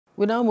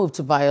We now move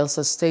to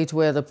Bayelsa State,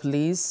 where the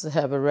police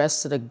have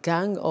arrested a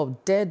gang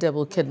of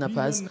Daredevil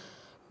kidnappers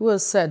who are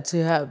said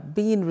to have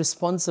been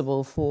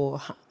responsible for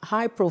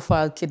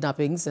high-profile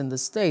kidnappings in the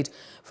state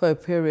for a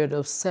period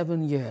of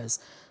 7 years.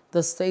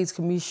 The State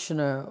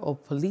Commissioner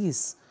of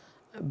Police,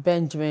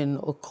 Benjamin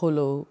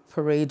Okolo,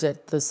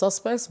 paraded the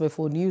suspects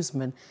before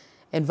newsmen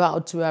and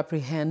vowed to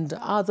apprehend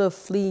other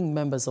fleeing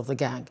members of the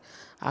gang.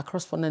 Our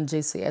correspondent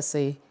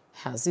JCSA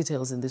has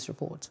details in this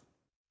report.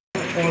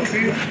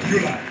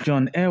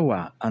 John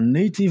Ewa, a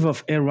native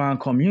of Eran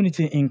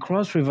community in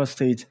Cross River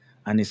State,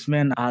 and his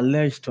men are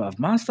alleged to have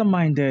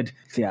masterminded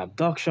the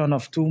abduction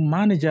of two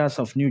managers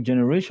of new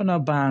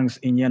generational banks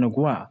in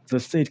Yenagoa, the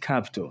state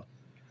capital.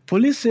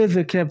 Police say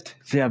they kept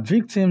their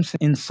victims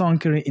in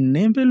Sonkiri in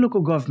Nembe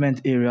local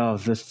government area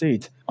of the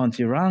state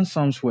until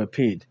ransoms were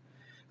paid.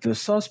 The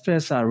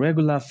suspects are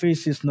regular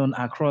faces known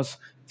across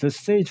the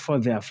state for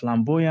their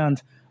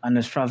flamboyant and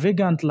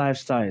extravagant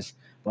lifestyles,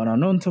 but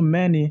unknown to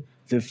many,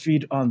 they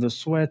feed on the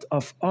sweat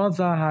of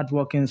other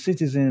hardworking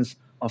citizens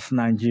of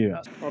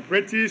Nigeria.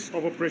 Operatives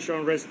of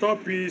Operation Restore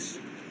Peace,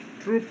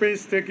 through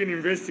painstaking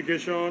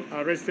investigation,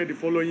 arrested the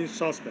following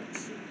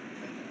suspects.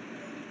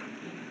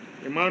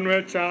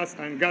 Emmanuel Charles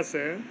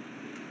Angase,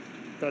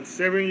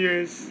 37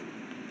 years,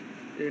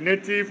 a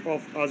native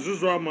of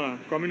Azuzwama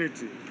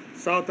community,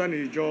 Southern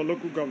Ijo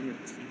local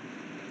government,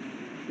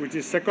 with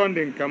his second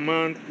in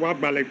command,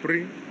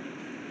 Wabalekri,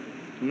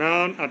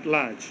 now at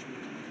large.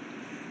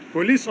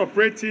 Police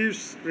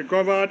operatives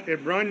recovered a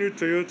brand new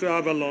Toyota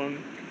Avalon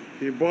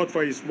he bought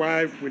for his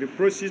wife with the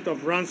proceeds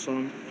of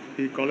ransom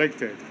he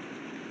collected.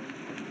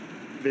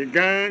 The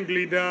gang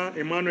leader,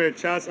 Emmanuel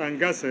Charles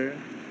Angase,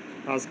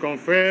 has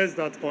confessed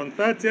that on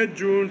 30th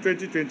June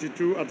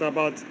 2022 at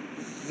about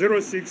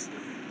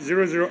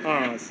 0600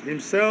 hours,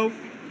 himself,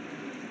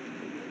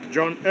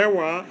 John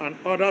Ewa, and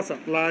others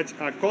at large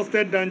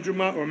accosted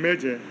Danjuma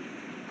Omeje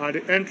at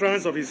the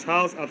entrance of his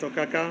house at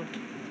Okaka,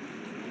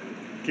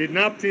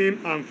 kidnapped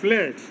him and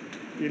fled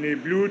in a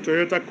blue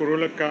Toyota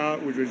Corolla car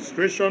with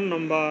registration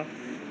number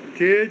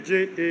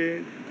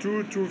KJA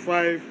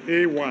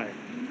 225AY.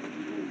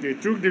 They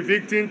took the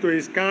victim to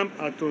his camp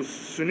at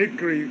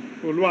Sunikri,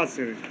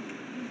 Oluwasiri,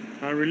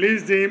 and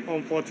released him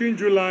on 14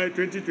 July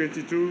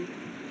 2022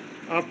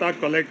 after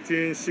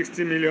collecting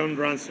 60 million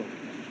ransom.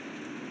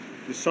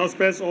 The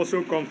suspects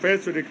also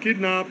confessed to the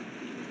kidnap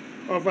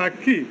of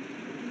Aki,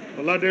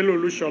 Oladelo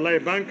Lushola, a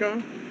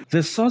banker.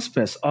 The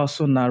suspects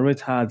also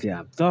narrate how the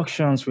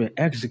abductions were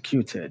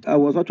executed. I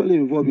was actually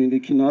involved in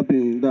the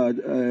kidnapping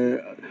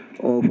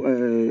of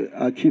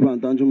Akib and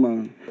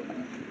Danjuma.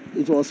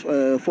 It was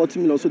 40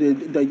 million, so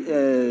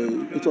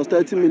it was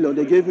 30 million.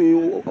 They gave me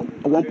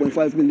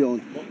 1.5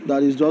 million.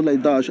 That is just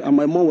like that. And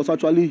my mom was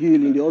actually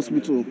healed in the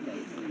hospital.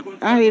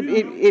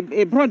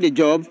 It brought the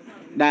job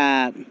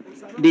that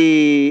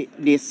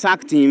they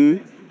sacked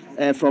him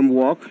from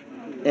work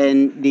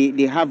and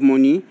they have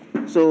money.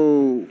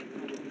 So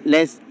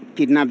let's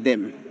kidnap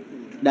them,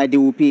 that they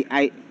will pay.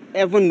 I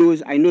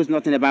knows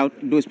nothing about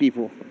those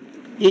people.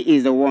 He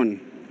is the one.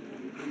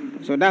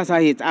 So that's how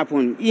it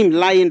happened. Him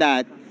lying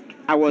that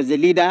I was the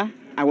leader,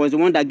 I was the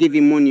one that gave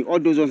him money, all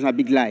those ones are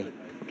big lie.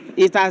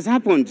 It has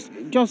happened.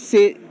 Just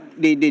say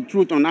the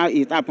truth on how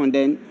it happened,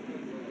 then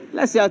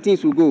let's see how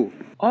things will go.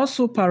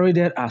 Also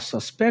paraded are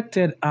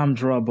suspected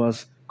armed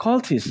robbers,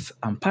 cultists,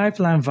 and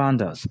pipeline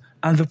vendors,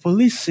 and the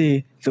police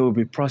say they will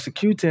be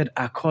prosecuted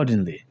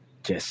accordingly.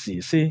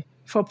 Jesse say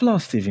for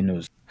Plus TV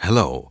News.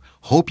 Hello,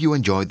 hope you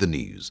enjoyed the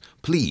news.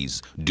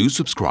 Please do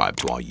subscribe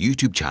to our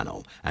YouTube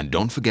channel and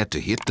don't forget to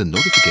hit the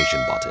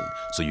notification button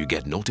so you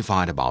get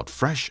notified about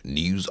fresh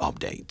news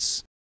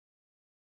updates.